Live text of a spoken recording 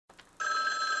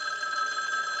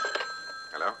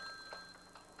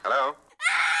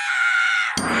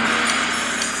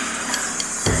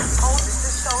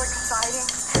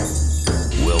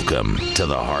Welcome to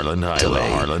the Harland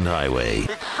Highway.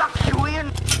 It sucks you in.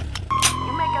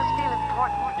 You make us feel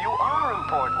important. You are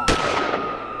important.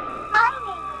 My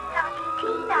name is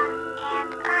Tina, and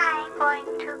I'm going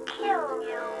to kill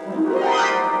you.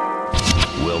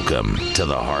 Welcome to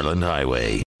the Harland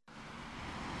Highway.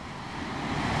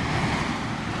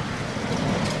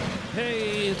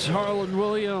 Hey, it's Harland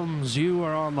Williams. You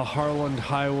are on the Harland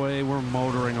Highway. We're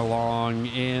motoring along,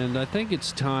 and I think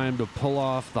it's time to pull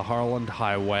off the Harland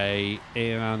Highway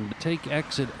and take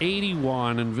exit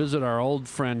 81 and visit our old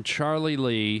friend Charlie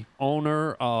Lee,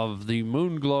 owner of the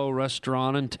Moonglow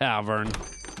Restaurant and Tavern.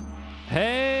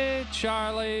 Hey,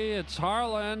 Charlie, it's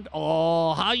Harland.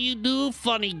 Oh, how you do,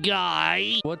 funny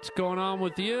guy? What's going on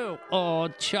with you? Oh,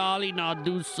 Charlie not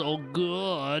do so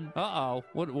good. Uh-oh.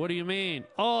 What do you mean?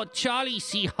 Oh, Charlie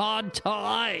see hard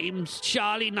times.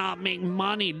 Charlie not make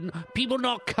money. People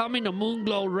not coming to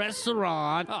Moonglow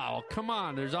restaurant. Oh, come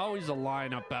on. There's always a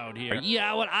lineup out here.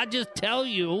 Yeah, well, I just tell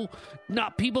you,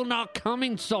 people not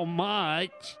coming so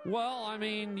much. Well, I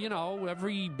mean, you know,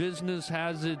 every business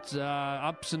has its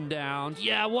ups and downs.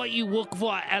 Yeah, what you work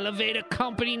for, an elevator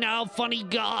company now, funny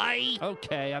guy?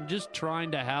 Okay, I'm just trying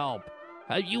to help.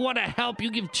 You want to help, you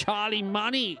give Charlie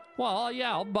money. Well,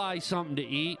 yeah, I'll buy something to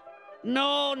eat.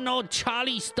 No,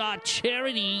 Charlie start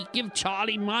charity. Give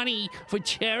Charlie money for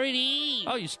charity.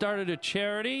 Oh, you started a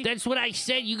charity? That's what I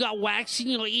said. You got wax in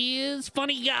your ears,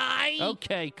 funny guy?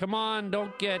 Okay, come on,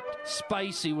 don't get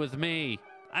spicy with me.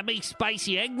 I make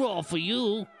spicy egg roll for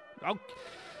you. Oh,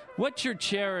 what's your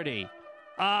charity?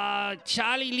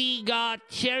 Charlie Lee got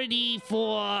charity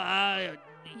for,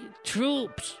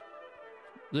 troops.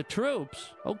 The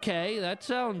troops? Okay, that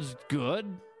sounds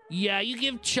good. Yeah, you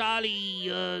give Charlie,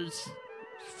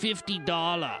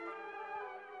 $50.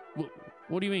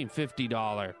 What do you mean,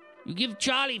 $50? You give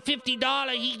Charlie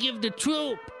 $50, he give the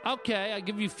troop. Okay, I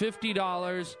give you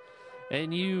 $50,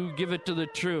 and you give it to the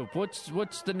troop.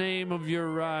 What's the name of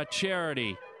your,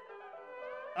 charity?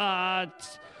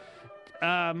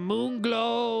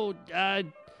 Moonglow,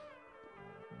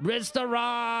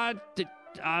 restaurant,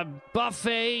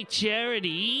 buffet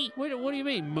charity. Wait, what do you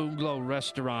mean, Moonglow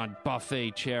Restaurant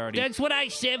Buffet Charity? That's what I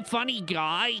said, funny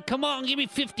guy. Come on, give me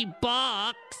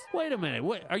 $50. Wait a minute.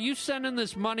 Wait, are you sending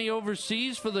this money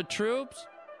overseas for the troops?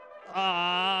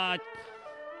 Well,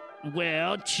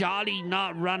 Charlie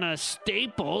not run a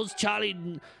Staples.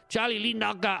 Charlie Lee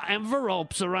not got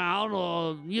envelopes around,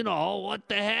 or, you know, what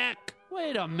the heck?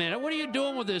 Wait a minute. What are you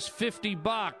doing with this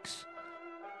 $50?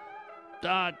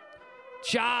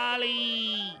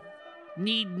 Charlie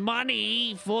need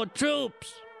money for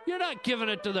troops. You're not giving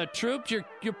it to the troops.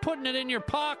 You're putting it in your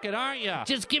pocket, aren't you?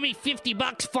 Just give me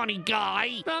 $50, funny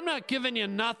guy. I'm not giving you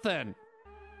nothing.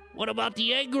 What about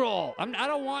the egg roll? I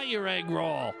don't want your egg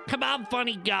roll. Come on,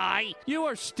 funny guy. You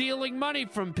are stealing money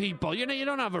from people. You know, you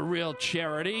don't have a real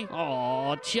charity.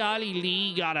 Oh, Charlie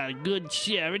Lee got a good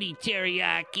charity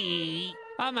teriyaki.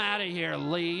 I'm out of here,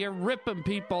 Lee. You're ripping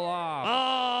people off.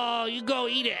 Oh, you go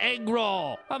eat an egg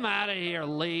roll. I'm out of here,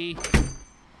 Lee.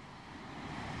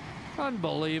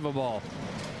 Unbelievable.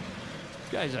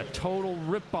 This guy's a total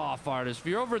rip-off artist. If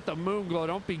you're over at the Moonglow,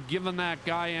 don't be giving that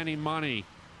guy any money.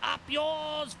 Up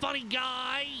yours, funny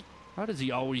guy. How does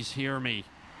he always hear me?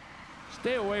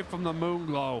 Stay away from the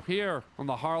Moonglow here on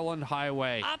the Harland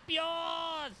Highway. Up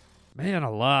yours. Man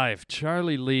alive,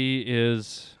 Charlie Lee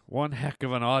is one heck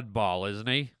of an oddball, isn't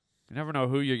he? You never know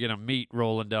who you're going to meet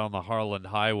rolling down the Harland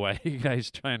Highway. You guys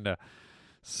trying to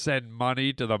send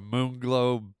money to the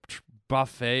Moonglow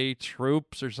buffet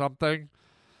troops or something?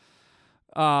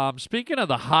 Speaking of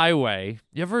the highway,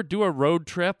 you ever do a road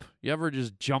trip? You ever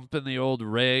just jump in the old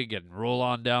rig and roll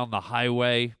on down the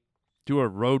highway? Do a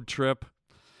road trip?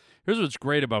 Here's what's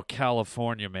great about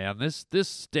California, man. This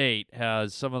state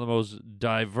has some of the most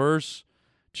diverse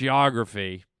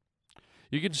geography.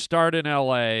 You can start in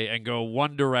L.A. and go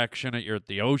one direction, you're at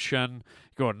the ocean.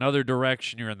 You go another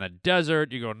direction, you're in the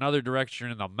desert. You go another direction,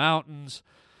 you're in the mountains.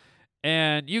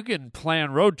 And you can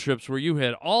plan road trips where you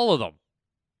hit all of them.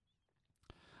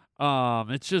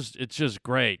 It's just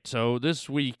great. So this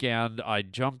weekend, I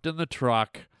jumped in the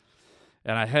truck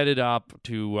and I headed up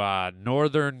to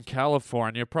Northern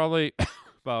California, probably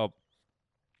about,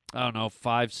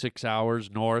 5-6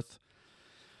 hours north,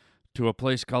 to a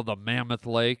place called the Mammoth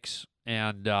Lakes.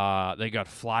 And they got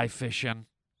fly fishing.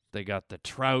 They got the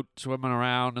trout swimming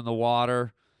around in the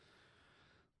water.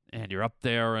 And you're up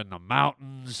there in the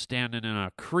mountains, standing in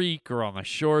a creek or on the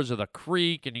shores of the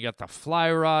creek, and you got the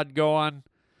fly rod going.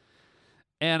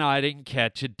 And I didn't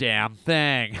catch a damn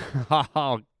thing.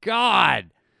 Oh,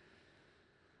 God.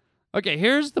 Okay,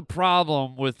 here's the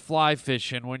problem with fly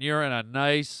fishing when you're in a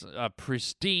nice,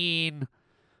 pristine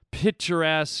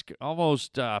picturesque,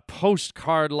 almost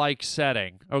postcard-like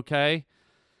setting, okay?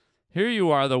 Here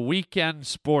you are, the weekend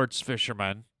sports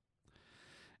fisherman,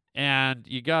 and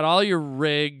you got all your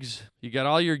rigs, you got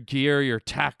all your gear, your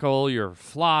tackle, your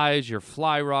flies, your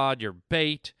fly rod, your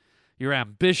bait, your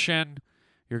ambition,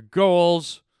 your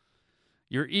goals,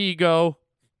 your ego,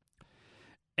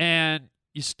 and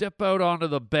you step out onto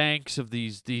the banks of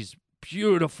these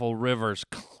beautiful rivers,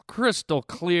 crystal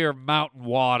clear mountain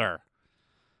water,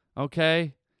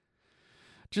 okay?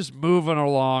 Just moving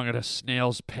along at a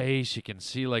snail's pace. You can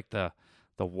see like the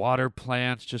water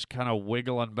plants just kind of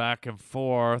wiggling back and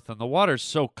forth, and the water's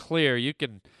so clear you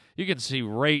can see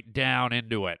right down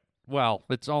into it. Well,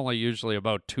 it's only usually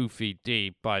about 2 feet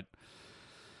deep, but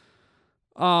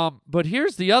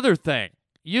here's the other thing.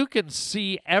 You can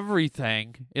see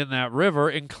everything in that river,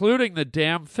 including the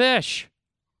damn fish.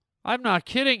 I'm not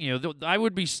kidding you. I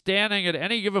would be standing at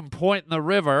any given point in the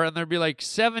river, and there'd be like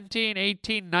 17,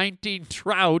 18, 19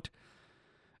 trout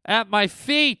at my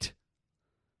feet.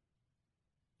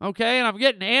 Okay, and I'm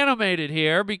getting animated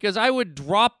here because I would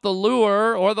drop the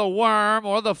lure or the worm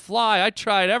or the fly. I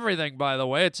tried everything, by the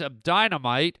way. It's a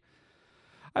dynamite.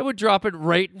 I would drop it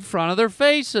right in front of their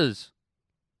faces.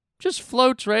 Just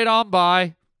floats right on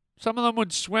by. Some of them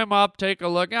would swim up, take a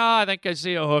look. I think I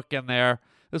see a hook in there.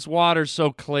 This water's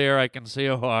so clear I can see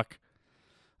a hook.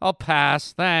 I'll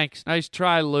pass. Thanks. Nice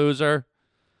try, loser.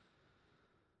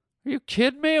 Are you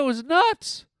kidding me? It was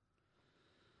nuts.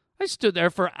 I stood there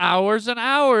for hours and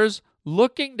hours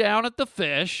looking down at the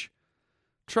fish,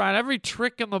 trying every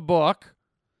trick in the book.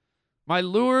 My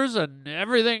lures and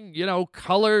everything,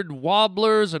 colored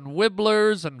wobblers and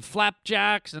wibblers and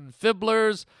flapjacks and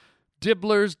fibblers,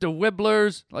 dibblers to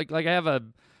wibblers, like I have a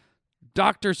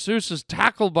Dr. Seuss's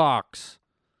tackle box.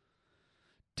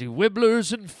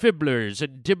 Wibblers and fibblers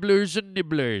and dibblers and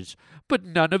nibblers, but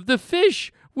none of the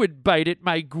fish would bite at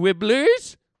my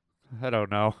gwibblers. I don't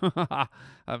know.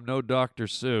 I'm no Dr.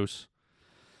 Seuss.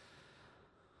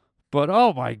 But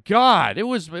oh my God, it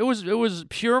was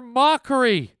pure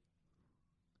mockery.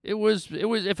 It was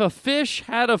if a fish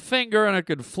had a finger and it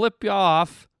could flip you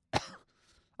off,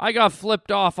 I got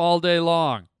flipped off all day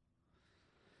long.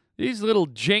 These little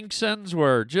jinxons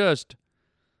were just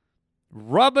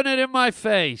rubbing it in my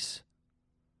face.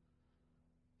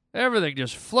 Everything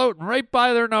just floating right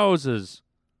by their noses.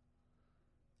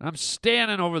 I'm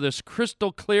standing over this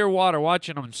crystal clear water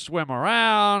watching them swim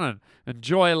around and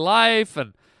enjoy life,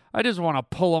 and I just want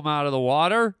to pull them out of the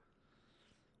water.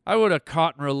 I would have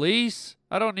caught and release.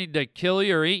 I don't need to kill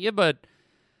you or eat you, but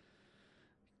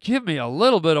give me a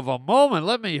little bit of a moment.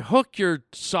 Let me hook your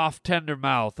soft, tender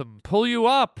mouth and pull you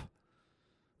up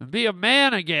and be a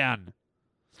man again.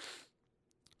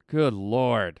 Good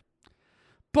Lord.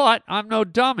 But I'm no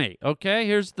dummy, okay?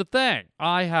 Here's the thing.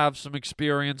 I have some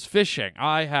experience fishing.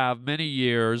 I have many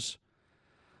years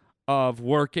of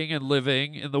working and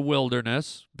living in the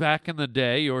wilderness. Back in the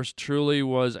day, yours truly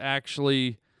was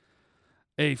actually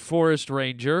a forest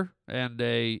ranger and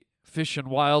a fish and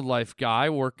wildlife guy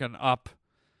working up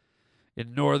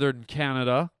in northern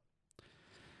Canada.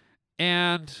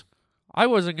 And I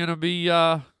wasn't going to be,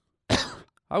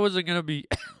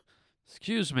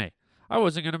 excuse me, I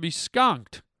wasn't going to be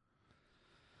skunked.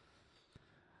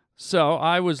 So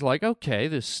I was like, okay,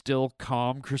 this still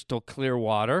calm, crystal clear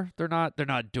water. They're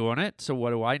not doing it. So what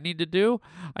do I need to do?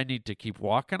 I need to keep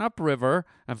walking upriver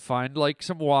and find like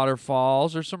some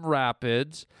waterfalls or some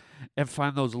rapids and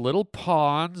find those little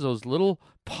ponds, those little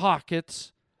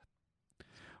pockets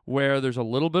where there's a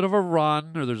little bit of a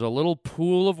run or there's a little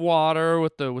pool of water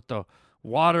with the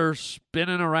water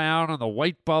spinning around and the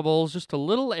white bubbles, just a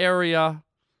little area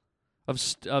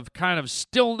of kind of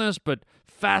stillness but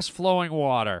fast-flowing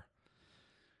water.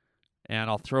 And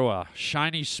I'll throw a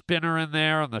shiny spinner in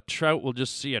there, and the trout will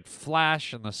just see it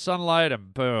flash in the sunlight,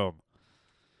 and boom.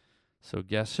 So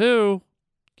guess who?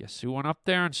 Guess who went up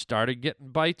there and started getting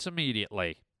bites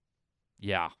immediately?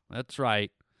 Yeah, that's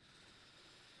right.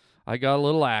 I got a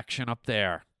little action up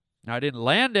there. I didn't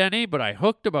land any, but I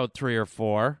hooked about 3 or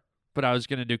 4. But I was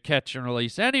going to do catch and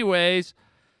release anyways,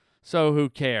 so who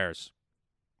cares?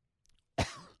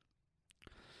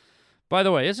 By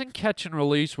the way, isn't catch and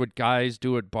release what guys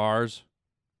do at bars?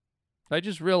 I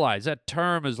just realized that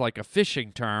term is like a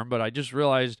fishing term, but I just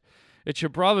realized it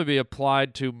should probably be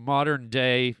applied to modern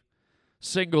day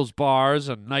singles bars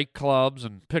and nightclubs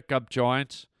and pickup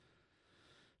joints.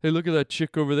 Hey, look at that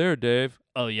chick over there, Dave.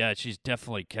 Oh, yeah, she's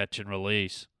definitely catch and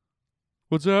release.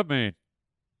 What's that mean?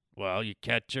 Well, you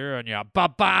catch her and you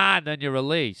ba-ba, and then you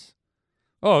release.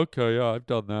 Oh, okay, yeah, I've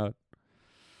done that.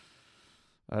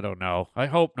 I don't know. I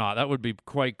hope not. That would be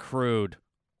quite crude.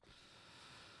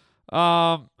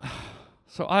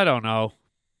 So I don't know.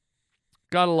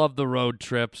 Gotta love the road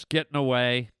trips, getting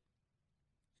away,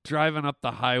 driving up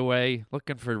the highway,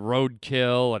 looking for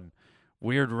roadkill and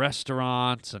weird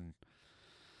restaurants and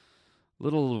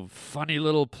little funny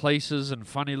little places and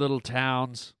funny little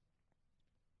towns.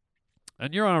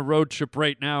 And you're on a road trip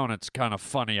right now, and it's kind of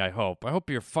funny, I hope. I hope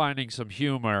you're finding some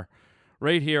humor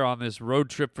right here on this road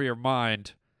trip for your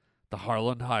mind, the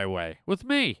Harland Highway, with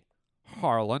me,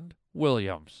 Harland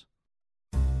Williams.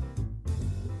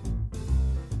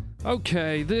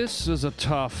 Okay, this is a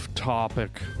tough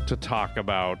topic to talk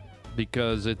about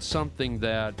because it's something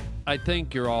that I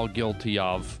think you're all guilty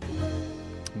of.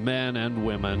 Men and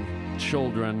women,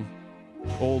 children,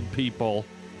 old people.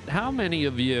 How many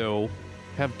of you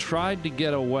have tried to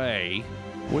get away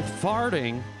with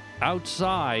farting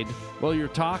outside while you're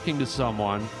talking to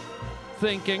someone,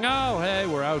 thinking, oh, hey,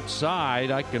 we're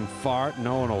outside, I can fart,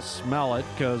 no one will smell it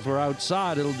because we're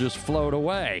outside, it'll just float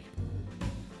away.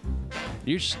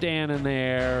 You're standing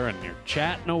there and you're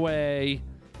chatting away.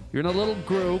 You're in a little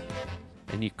group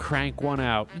and you crank one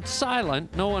out. It's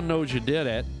silent. No one knows you did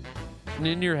it. And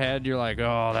in your head, you're like,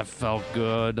 oh, that felt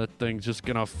good. That thing's just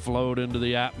going to float into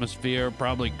the atmosphere,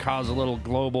 probably cause a little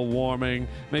global warming,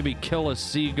 maybe kill a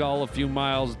seagull a few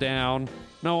miles down.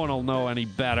 No one will know any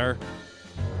better.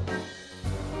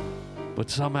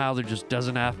 But somehow there just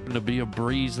doesn't happen to be a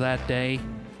breeze that day.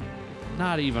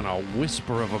 Not even a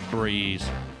whisper of a breeze.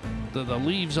 The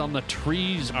leaves on the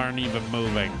trees aren't even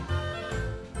moving.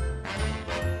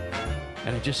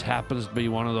 And it just happens to be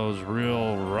one of those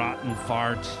real rotten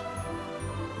farts.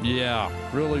 Yeah,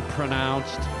 really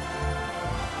pronounced.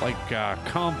 Like a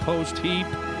compost heap.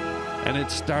 And it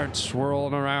starts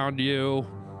swirling around you.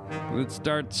 And it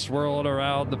starts swirling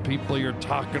around the people you're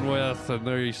talking with. And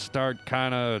they start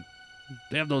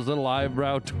they have those little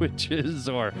eyebrow twitches.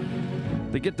 Or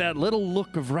they get that little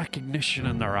look of recognition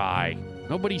in their eye.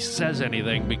 Nobody says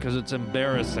anything because it's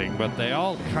embarrassing, but they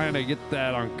all kind of get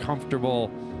that uncomfortable.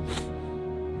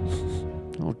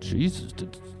 Oh, Jesus,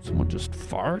 did someone just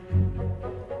fart?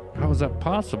 How is that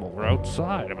possible? We're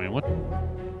outside. I mean, what?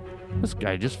 This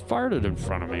guy just farted in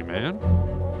front of me, man.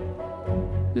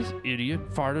 This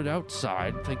idiot farted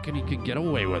outside thinking he could get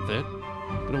away with it,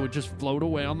 that it would just float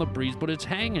away on the breeze, but it's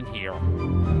hanging here.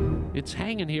 It's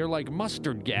hanging here like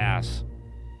mustard gas.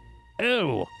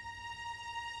 Ew.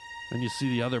 And you see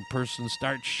the other person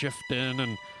start shifting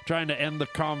and trying to end the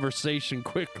conversation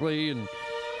quickly, and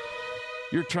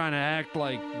you're trying to act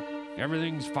like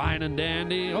everything's fine and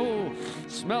dandy. Oh,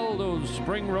 smell those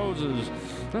spring roses.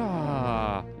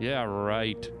 Ah, yeah,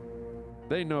 right.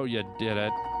 They know you did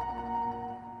it.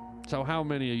 So how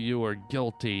many of you are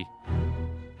guilty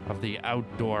of the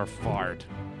outdoor fart?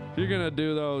 If you're going to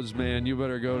do those, man, you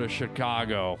better go to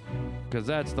Chicago, because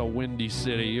that's the windy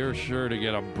city. You're sure to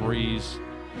get a breeze.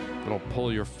 It'll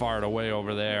pull your fart away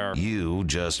over there. You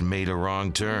just made a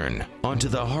wrong turn onto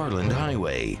the Harland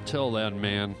Highway. Till then,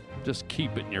 man, just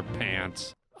keep it in your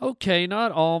pants. Okay,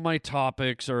 not all my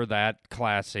topics are that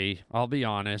classy, I'll be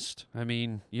honest. I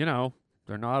mean, you know,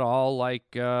 they're not all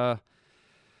like 5-star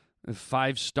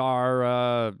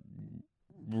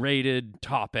rated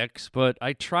topics, but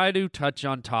I try to touch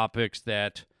on topics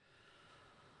that,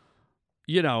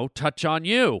 you know, touch on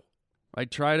you. I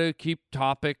try to keep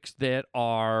topics that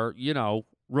are, you know,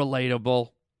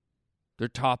 relatable. They're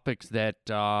topics that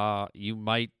you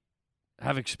might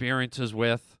have experiences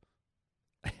with.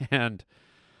 And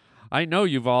I know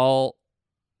you've all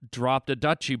dropped a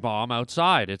Dutchie bomb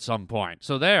outside at some point.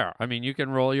 So there. I mean, you can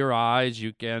roll your eyes.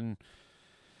 You can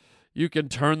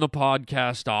turn the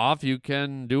podcast off. You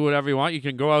can do whatever you want. You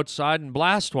can go outside and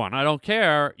blast one. I don't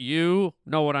care. You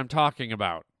know what I'm talking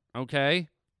about. Okay?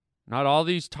 Not all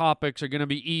these topics are going to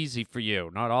be easy for you.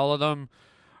 Not all of them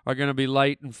are going to be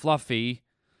light and fluffy.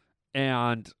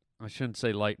 And I shouldn't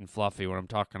say light and fluffy when I'm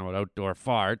talking about outdoor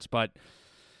farts, but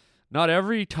not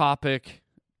every topic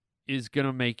is going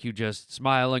to make you just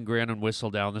smile and grin and whistle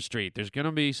down the street. There's going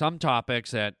to be some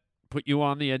topics that put you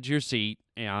on the edge of your seat,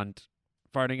 and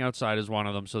farting outside is one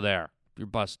of them. So there, you're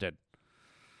busted.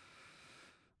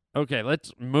 Okay,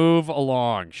 let's move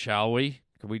along, shall we?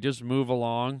 Can we just move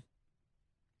along?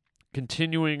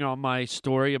 Continuing on my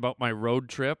story about my road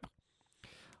trip,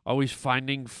 always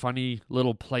finding funny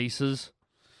little places.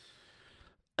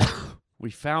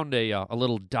 We found a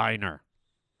little diner.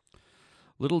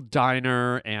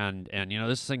 And you know,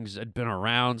 this thing's had been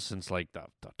around since like the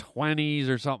 20s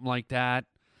or something like that.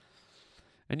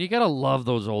 And you gotta love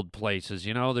those old places,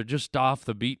 you know? They're just off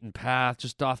the beaten path,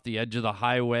 just off the edge of the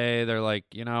highway. They're like,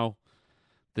 you know,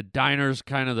 the diner's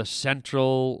kind of the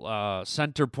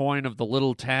center point of the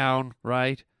little town,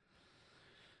 right?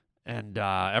 And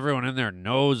everyone in there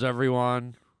knows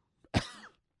everyone.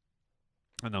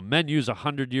 And the menu's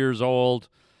 100 years old.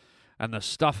 And the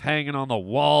stuff hanging on the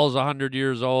wall's 100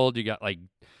 years old. You got, like,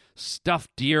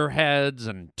 stuffed deer heads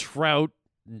and trout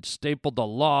and stapled to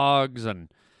logs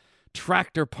and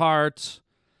tractor parts.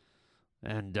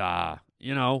 And,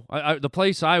 the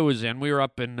place I was in, we were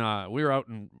out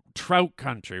in trout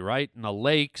country, right? In the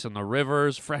lakes and the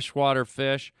rivers, freshwater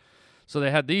fish. So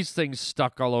they had these things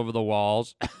stuck all over the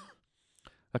walls.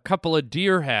 A couple of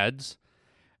deer heads.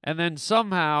 And then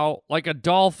somehow, like a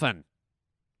dolphin.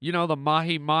 You know, the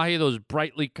mahi-mahi, those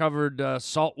brightly covered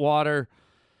saltwater.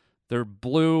 They're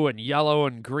blue and yellow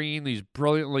and green, these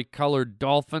brilliantly colored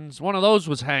dolphins. One of those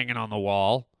was hanging on the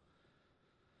wall.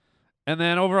 And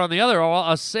then over on the other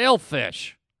wall, a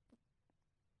sailfish.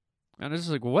 And it's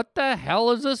like, what the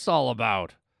hell is this all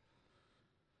about?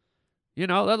 You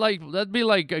know, that'd be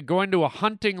like going to a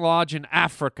hunting lodge in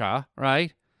Africa,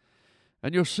 right?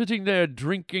 And you're sitting there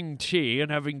drinking tea and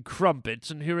having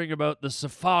crumpets and hearing about the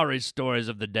safari stories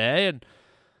of the day. And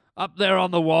up there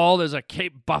on the wall, there's a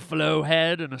Cape buffalo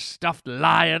head and a stuffed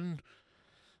lion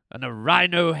and a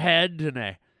rhino head and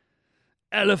a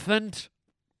elephant.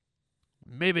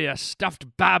 Maybe a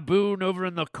stuffed baboon over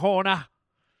in the corner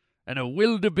and a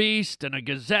wildebeest and a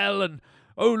gazelle and,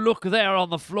 oh, look there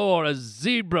on the floor, a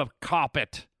zebra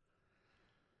carpet.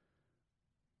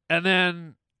 And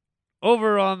then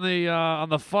over on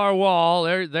the far wall,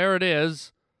 there it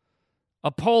is,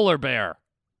 a polar bear.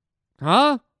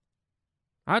 Huh?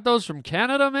 Aren't those from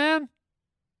Canada, man?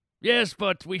 Yes,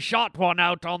 but we shot one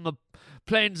out on the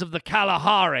plains of the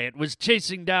Kalahari. It was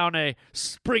chasing down a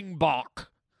springbok.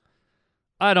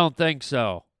 I don't think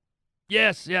so.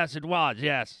 Yes, it was,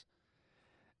 yes.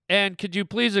 And could you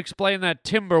please explain that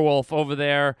timber wolf over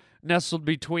there nestled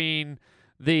between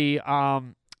the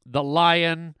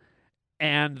lion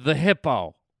and the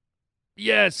hippo?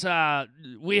 Yes,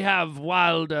 we have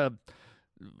wild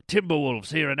timber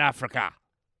wolves here in Africa.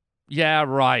 Yeah,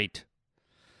 right.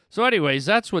 So anyways,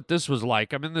 that's what this was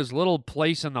like. I'm in this little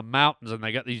place in the mountains, and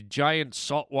they got these giant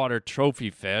saltwater trophy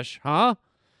fish, huh?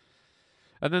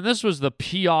 And then this was the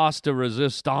pièce de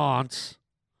résistance.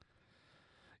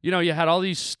 You know, you had all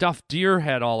these stuffed deer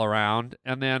head all around,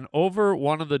 and then over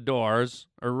one of the doors,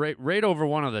 or right over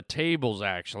one of the tables,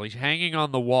 actually, hanging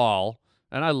on the wall,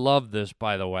 and I love this,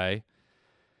 by the way,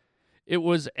 it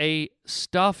was a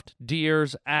stuffed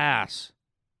deer's ass.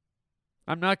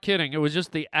 I'm not kidding. It was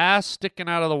just the ass sticking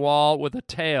out of the wall with a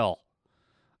tail.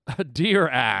 A deer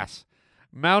ass.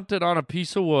 Mounted on a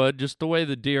piece of wood, just the way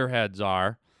the deer heads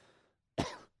are.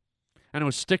 And it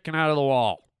was sticking out of the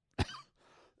wall.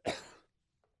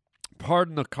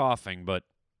 Pardon the coughing, but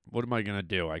what am I going to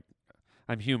do?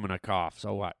 I'm human, I cough,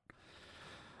 so what?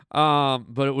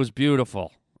 But it was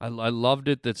beautiful. I loved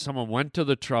it that someone went to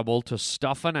the trouble to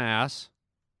stuff an ass.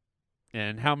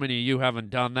 And how many of you haven't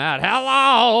done that?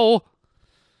 Hello!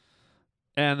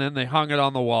 And then they hung it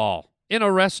on the wall in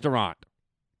a restaurant.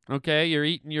 Okay, you're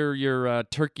eating your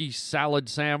turkey salad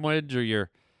sandwich, or you're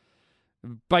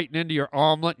biting into your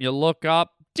omelet, and you look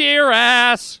up, deer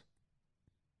ass,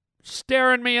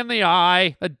 staring me in the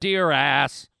eye, a deer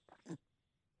ass.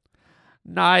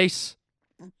 Nice.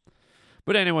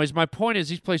 But anyways, my point is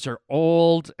these places are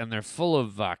old, and they're full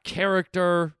of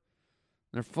character.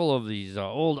 They're full of these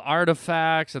old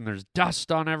artifacts, and there's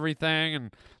dust on everything,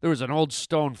 and there was an old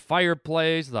stone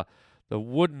fireplace. The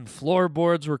wooden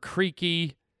floorboards were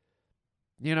creaky.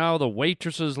 You know, the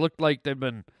waitresses looked like they've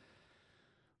been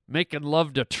making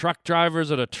love to truck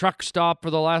drivers at a truck stop for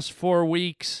the last 4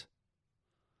 weeks.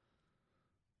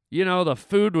 You know, the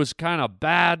food was kind of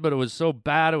bad, but it was so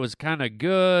bad it was kind of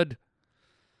good.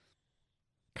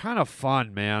 Kind of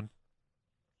fun, man.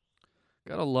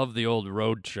 Gotta love the old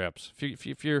road trips.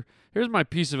 If you're, here's my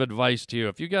piece of advice to you.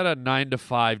 If you got a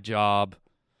 9-to-5 job,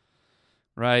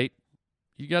 right?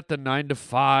 You got the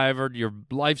 9-to-5, or your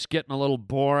life's getting a little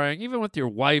boring, even with your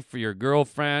wife or your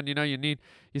girlfriend. You know, you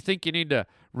think you need to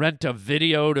rent a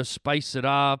video to spice it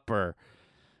up, or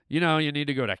you know, you need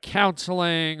to go to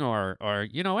counseling, or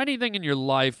you know, anything in your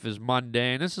life is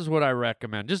mundane. This is what I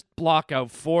recommend. Just block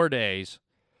out 4 days,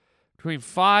 between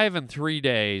 5 and 3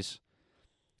 days,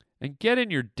 and get in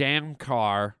your damn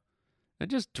car and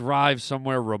just drive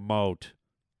somewhere remote.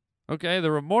 Okay?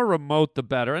 The more remote, the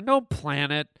better. And don't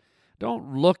plan it.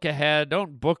 Don't look ahead.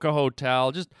 Don't book a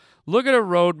hotel. Just look at a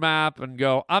road map and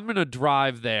go, I'm going to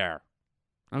drive there.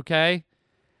 Okay?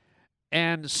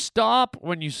 And stop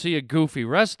when you see a goofy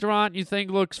restaurant you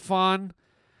think looks fun.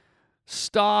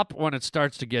 Stop when it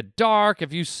starts to get dark.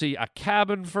 If you see a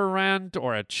cabin for rent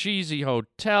or a cheesy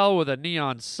hotel with a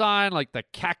neon sign like the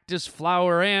Cactus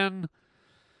Flower Inn,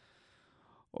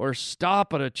 or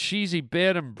stop at a cheesy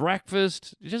bed and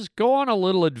breakfast. Just go on a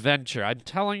little adventure. I'm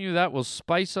telling you, that will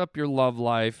spice up your love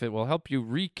life. It will help you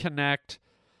reconnect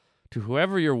to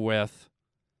whoever you're with,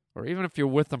 or even if you're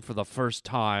with them for the first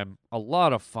time. A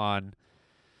lot of fun.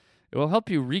 It will help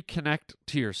you reconnect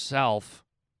to yourself,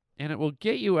 and it will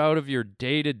get you out of your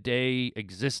day-to-day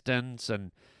existence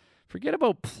and forget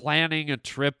about planning a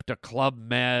trip to Club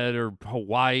Med or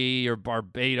Hawaii or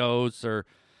Barbados or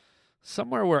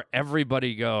somewhere where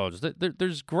everybody goes.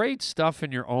 There's great stuff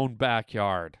in your own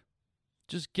backyard.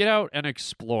 Just get out and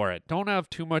explore it. Don't have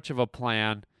too much of a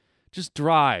plan. Just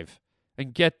drive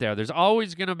and get there. There's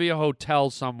always going to be a hotel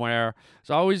somewhere. There's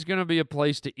always going to be a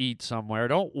place to eat somewhere.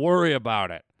 Don't worry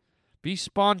about it. Be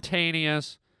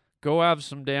spontaneous. Go have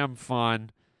some damn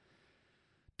fun.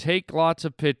 Take lots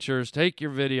of pictures. Take your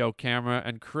video camera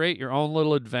and create your own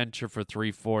little adventure for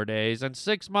 3-4 days. And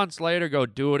 6 months later, go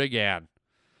do it again.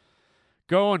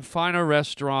 Go and find a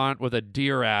restaurant with a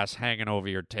deer ass hanging over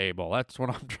your table. That's what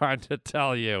I'm trying to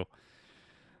tell you.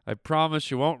 I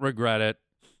promise you won't regret it.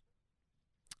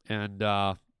 And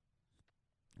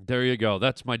there you go.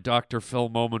 That's my Dr. Phil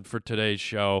moment for today's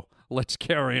show. Let's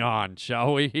carry on,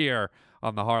 shall we, here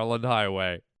on the Harland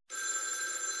Highway.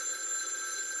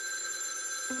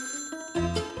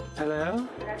 Hello?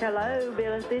 Hello,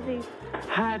 Bill and Sissy.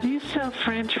 Hi, do you sell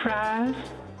French fries?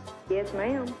 Yes,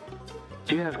 ma'am.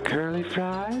 Do you have curly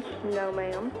fries? No,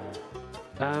 ma'am.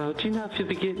 Do you know if you'll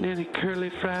be getting any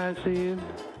curly fries in?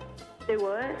 Do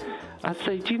what? I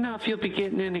say, do you know if you'll be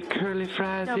getting any curly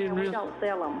fries No, in? ma'am, we don't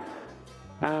sell them.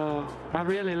 Oh, I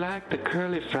really like the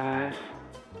curly fries.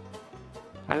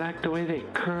 I like the way they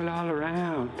curl all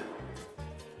around.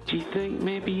 Do you think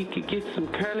maybe you could get some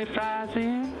curly fries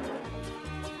in?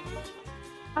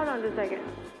 Hold on just a second.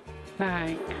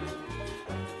 Thanks.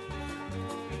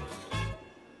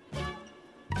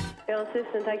 Bill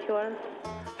Assistant, take your order.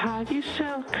 Hi, do you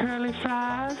sell curly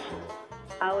fries?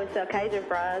 I always sell Cajun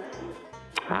fries.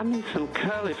 I need some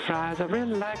curly fries. I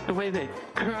really like the way they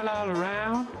curl all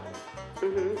around.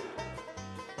 Mm-hmm.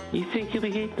 You think you'll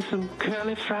be getting some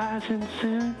curly fries in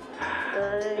soon?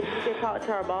 You can talk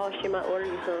to our boss. She might order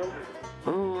you some.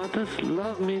 Oh, I just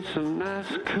love me some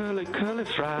nice curly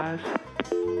fries.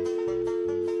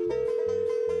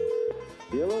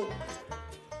 Hello?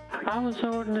 I was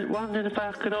wondering if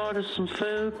I could order some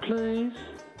food, please.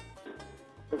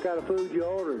 What kind of food you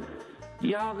ordering?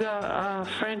 Y'all got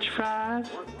French fries?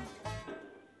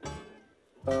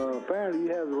 Apparently you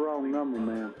have the wrong number,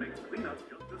 ma'am.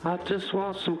 I just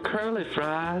want some curly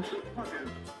fries.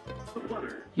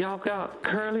 Y'all got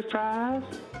curly fries?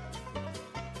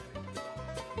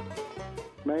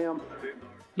 Ma'am,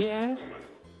 Yes?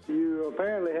 you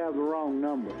apparently have the wrong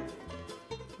number.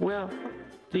 Well,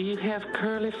 do you have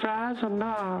curly fries or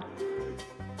not?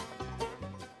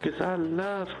 'Cause I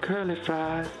love curly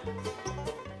fries.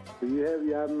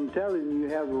 I'm telling you, you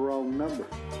have the wrong number.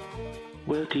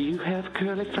 Well, do you have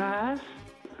curly fries?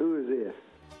 Who is this?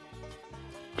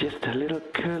 Just a little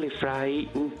curly fry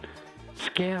eating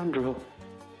scoundrel.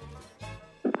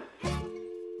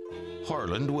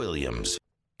 Harland Williams.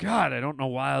 God, I don't know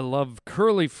why I love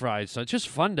curly fries. So it's just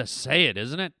fun to say it,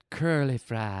 isn't it? Curly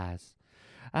fries.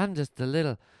 I'm just a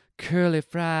little curly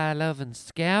fry loving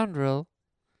scoundrel.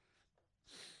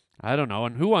 I don't know.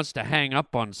 And who wants to hang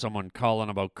up on someone calling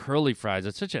about curly fries?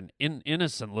 It's such an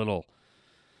innocent little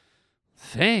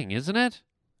thing, isn't it?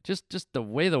 Just the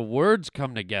way the words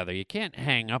come together. You can't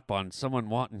hang up on someone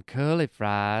wanting curly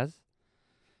fries.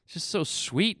 It's just so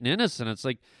sweet and innocent. It's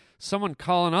like someone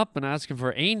calling up and asking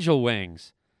for angel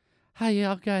wings. Hi,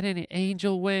 y'all got any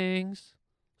angel wings?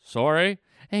 Sorry?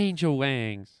 Angel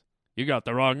wings. You got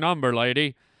the wrong number,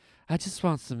 lady. I just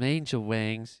want some angel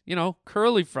wings. You know,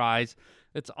 curly fries.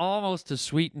 It's almost as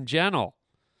sweet and gentle.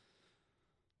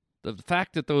 The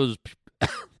fact that those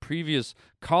previous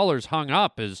callers hung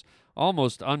up is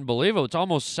almost unbelievable. It's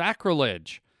almost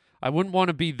sacrilege. I wouldn't want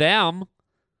to be them,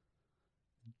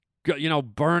 you know,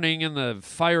 burning in the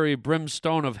fiery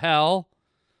brimstone of hell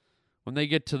when they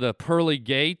get to the pearly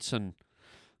gates and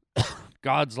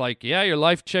God's like, yeah, your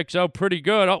life checks out pretty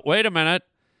good. Oh, wait a minute.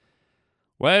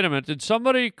 Did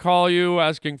somebody call you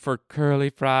asking for curly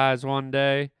fries one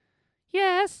day?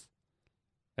 Yes.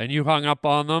 And you hung up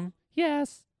on them?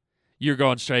 Yes. You're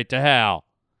going straight to hell.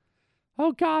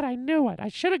 Oh, God, I knew it. I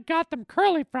should have got them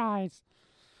curly fries.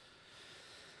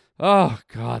 Oh,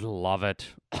 God, love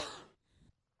it.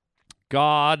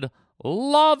 God,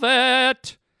 love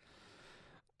it.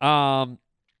 Well,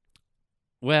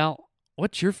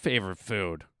 what's your favorite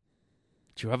food?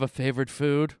 Do you have a favorite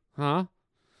food? Huh?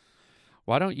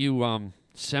 Why don't you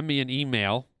send me an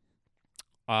email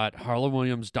at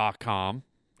harlandwilliams.com,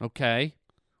 okay?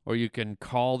 or you can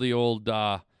call the old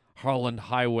Harland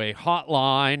Highway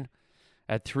hotline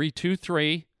at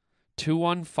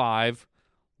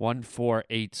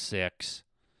 323-215-1486.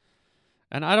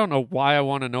 And I don't know why I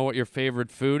want to know what your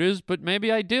favorite food is, but maybe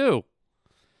I do.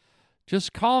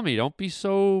 Just call me. Don't be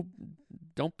so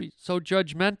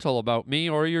judgmental about me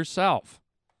or yourself.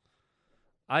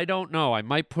 I don't know. I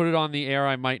might put it on the air.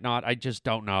 I might not. I just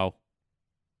don't know.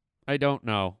 I don't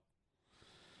know.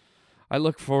 I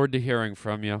look forward to hearing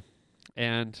from you.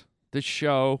 And this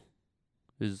show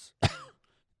is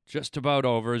just about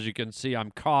over. As you can see,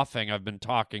 I'm coughing. I've been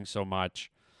talking so much.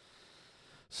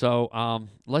 So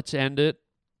let's end it.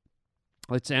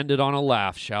 Let's end it on a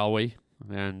laugh, shall we?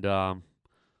 And, oh,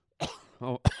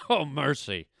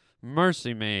 mercy.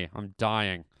 Mercy me. I'm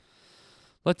dying.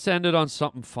 Let's end it on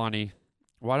something funny.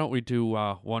 Why don't we do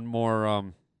one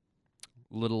more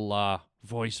little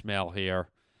voicemail here,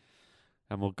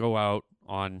 and we'll go out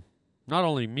on not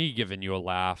only me giving you a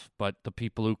laugh, but the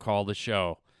people who call the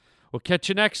show. We'll catch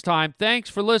you next time. Thanks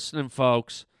for listening,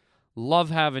 folks. Love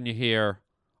having you here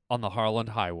on the Harland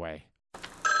Highway.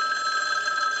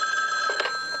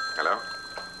 Hello?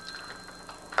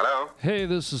 Hello? Hey,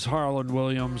 this is Harland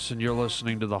Williams, and you're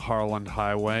listening to the Harland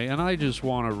Highway, and I just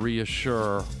want to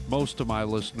reassure most of my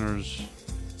listeners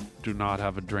do not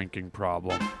have a drinking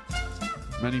problem.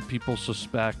 Many people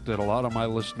suspect that a lot of my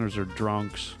listeners are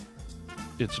drunks.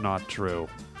 It's not true.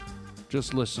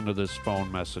 Just listen to this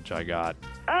phone message I got.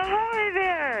 Ahoy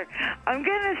there! I'm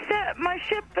going to set my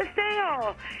ship for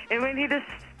sail. And when he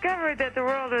discovered that the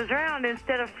world was round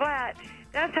instead of flat,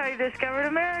 that's how he discovered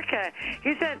America.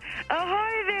 He said,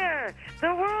 ahoy there!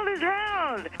 The world is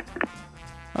round!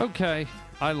 Okay,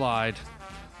 I lied.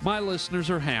 My listeners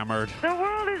are hammered. The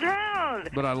world is round!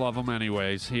 But I love them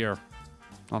anyways, here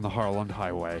on the Harland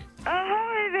Highway.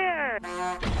 Ahoy there!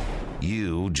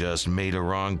 You just made a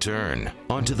wrong turn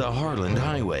onto the Harland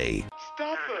Highway.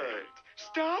 Stop it!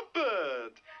 Stop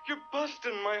it! You're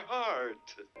busting my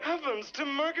heart. Heavens to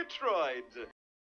Murgatroyd!